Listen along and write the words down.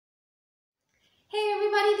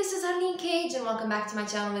Hi, this is Harleen Cage and welcome back to my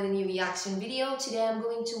channel with a new reaction video. Today I'm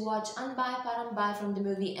going to watch Anbae Peranbae from the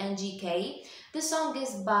movie NGK. The song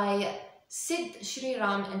is by Sid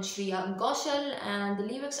Sriram and Shreya Ghoshal and the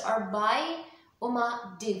lyrics are by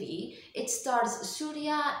Uma Devi. It stars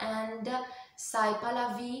Surya and Sai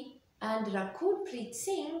Pallavi and Rakul Preet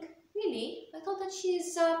Singh. Really? I thought that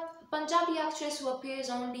she's a Punjabi actress who appears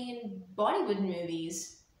only in Bollywood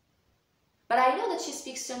movies. But I know that she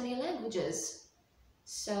speaks so many languages.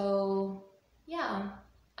 So yeah,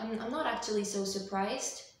 I'm not actually so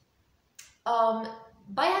surprised. Um,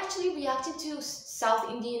 by actually reacting to South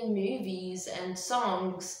Indian movies and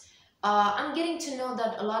songs, I'm getting to know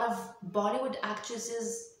that a lot of Bollywood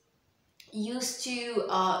actresses used to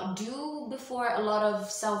do before a lot of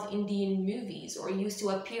South Indian movies or used to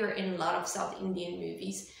appear in a lot of South Indian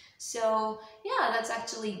movies. So yeah, that's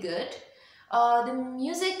actually good. The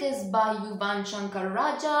music is by Yuvan Shankar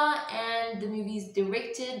Raja and the movie is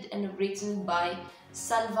directed and written by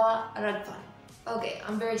Salva Raghavan. Okay,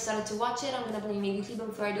 I'm very excited to watch it. I'm gonna play immediately, but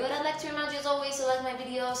before I do it, I'd like to remind you as always to like my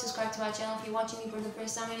video, subscribe to my channel if you're watching me for the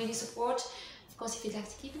first time and you need support. Of course, if you'd like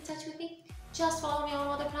to keep in touch with me, just follow me on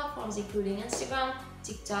other platforms including Instagram,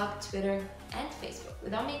 TikTok, Twitter, and Facebook.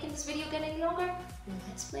 Without making this video get any longer,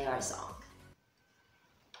 let's play our song.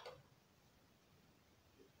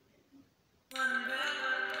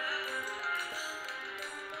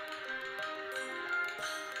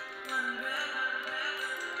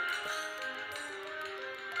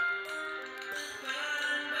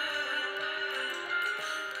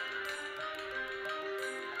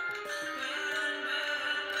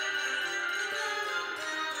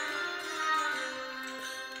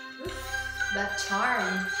 That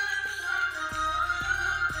charm.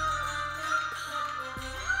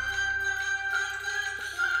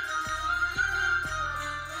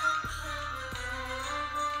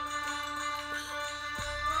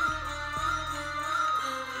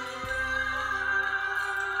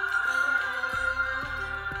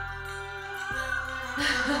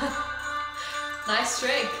 Nice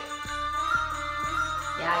trick.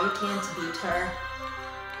 Yeah, you can't beat her.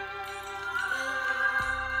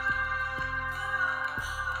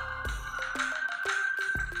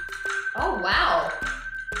 Oh, wow.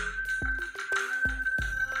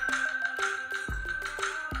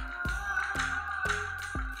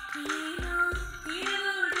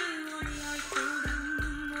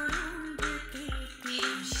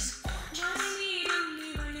 She's gorgeous.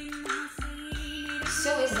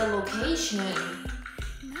 So is the location.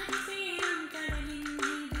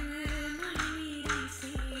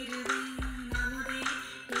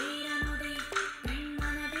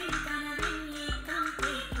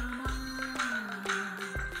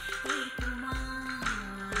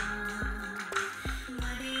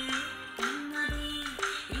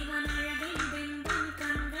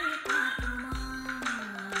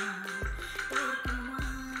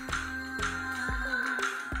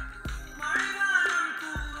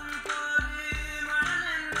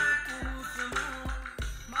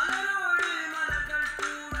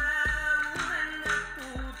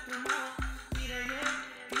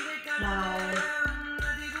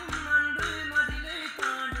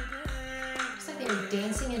 Looks like they were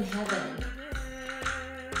dancing in heaven.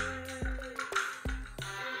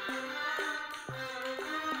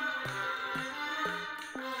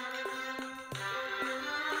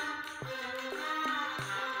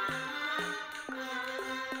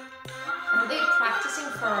 Are they practicing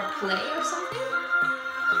for a play or something?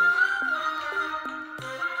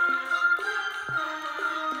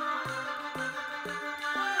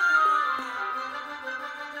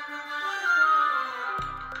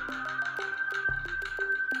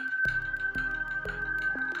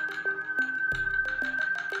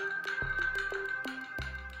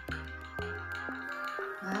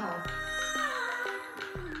 Wow.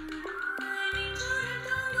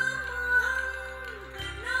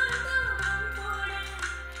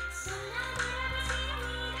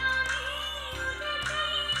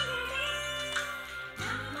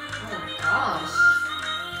 Oh gosh.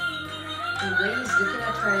 The way he's looking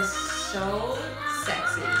at her is so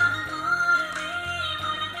sexy.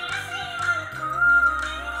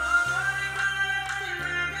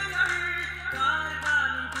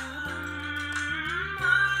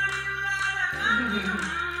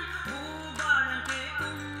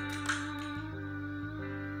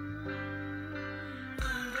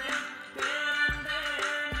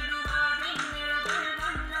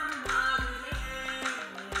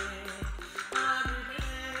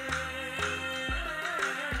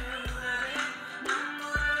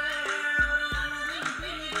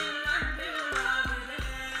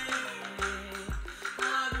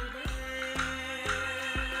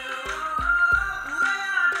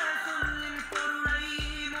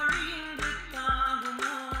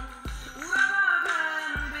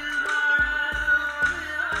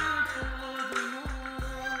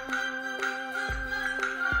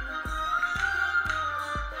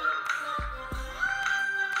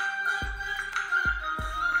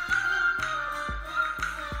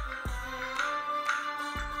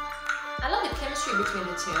 between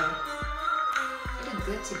the two. They look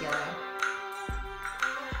good together.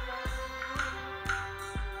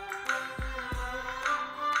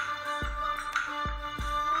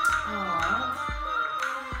 Aww.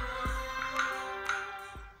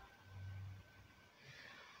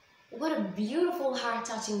 What a beautiful,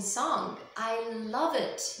 heart-touching song. I love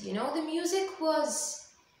it. You know, the music was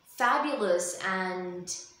fabulous,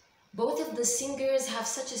 and both of the singers have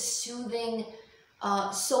such a soothing,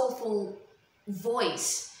 soulful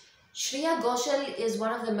voice. Shreya Ghoshal is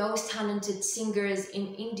one of the most talented singers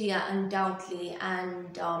in India, undoubtedly,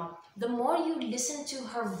 and the more you listen to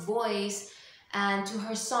her voice and to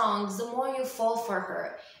her songs, the more you fall for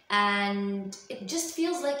her. And it just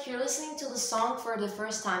feels like you're listening to the song for the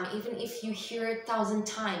first time, even if you hear it 1,000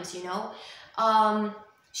 times, you know.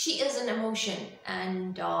 She is an emotion,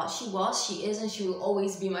 and she is, and she will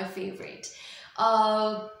always be my favorite.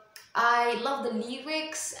 I love the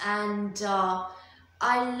lyrics, and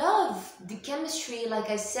I love the chemistry, like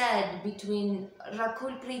I said, between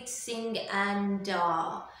Rakul Preet Singh and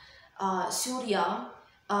Surya.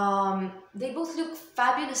 They both look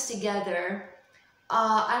fabulous together.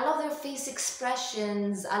 I love their face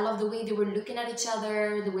expressions. I love the way they were looking at each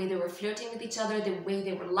other, the way they were flirting with each other, the way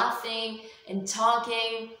they were laughing and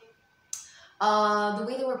talking, the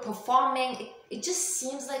way they were performing. It just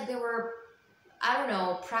seems like they were, I don't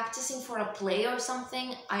know, practicing for a play or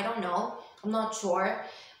something. I don't know. I'm not sure.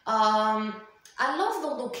 I love the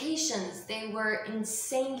locations. They were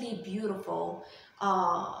insanely beautiful.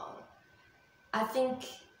 I think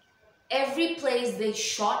every place they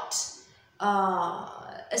shot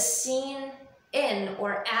a scene in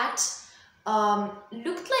or at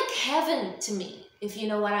looked like heaven to me, if you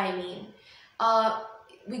know what I mean.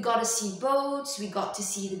 We got to see boats, we got to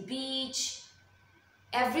see the beach.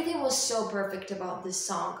 Everything was so perfect about this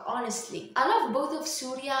song, honestly. I love both of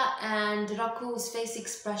Surya and Rakul's face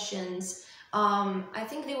expressions. I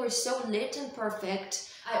think they were so lit and perfect.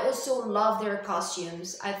 I also love their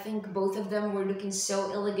costumes. I think both of them were looking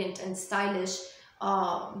so elegant and stylish.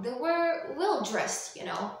 They were well dressed, you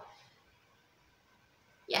know.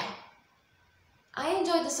 Yeah. I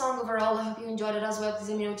enjoyed the song overall. I hope you enjoyed it as well. Please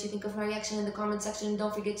let me know what you think of my reaction in the comment section.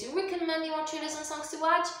 Don't forget to recommend me more trailers and songs to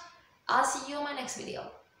watch. I'll see you in my next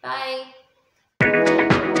video. Bye!